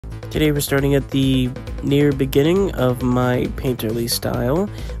Today we're starting at the near beginning of my painterly style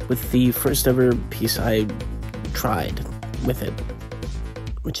with the first ever piece I tried with it,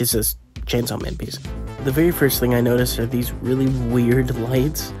 which is this Chainsaw Man piece. The very first thing I noticed are these really weird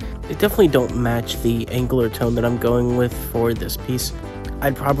lights. They definitely don't match the angular tone that I'm going with for this piece.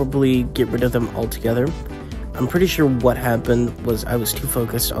 I'd probably get rid of them altogether. I'm pretty sure what happened was I was too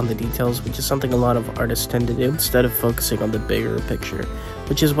focused on the details, which is something a lot of artists tend to do, instead of focusing on the bigger picture,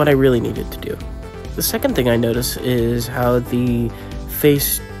 which is what I really needed to do. The second thing I notice is how the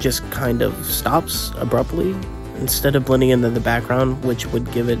face just kind of stops abruptly, instead of blending into the background, which would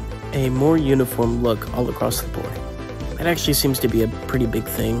give it a more uniform look all across the board. It actually seems to be a pretty big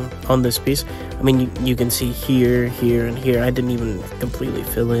thing on this piece. I mean, you can see here, here, and here. I didn't even completely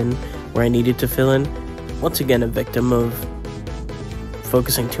fill in where I needed to fill in. Once again, a victim of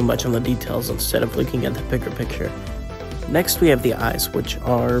focusing too much on the details instead of looking at the bigger picture. Next, we have the eyes, which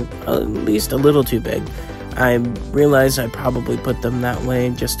are at least a little too big. I realized I probably put them that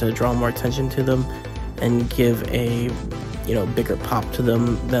way just to draw more attention to them and give a, bigger pop to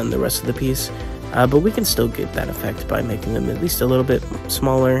them than the rest of the piece. But we can still get that effect by making them at least a little bit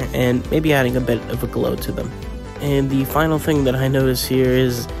smaller and maybe adding a bit of a glow to them. And the final thing that I notice here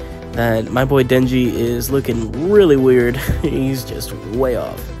is that my boy Denji is looking really weird. He's just way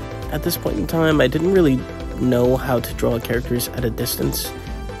off. At this point in time, I didn't really know how to draw characters at a distance,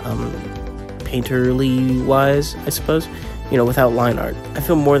 painterly wise, I suppose, without line art. I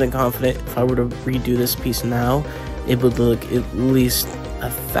feel more than confident if I were to redo this piece now, it would look at least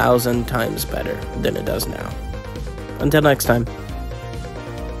 1,000 times better than it does now. Until next time.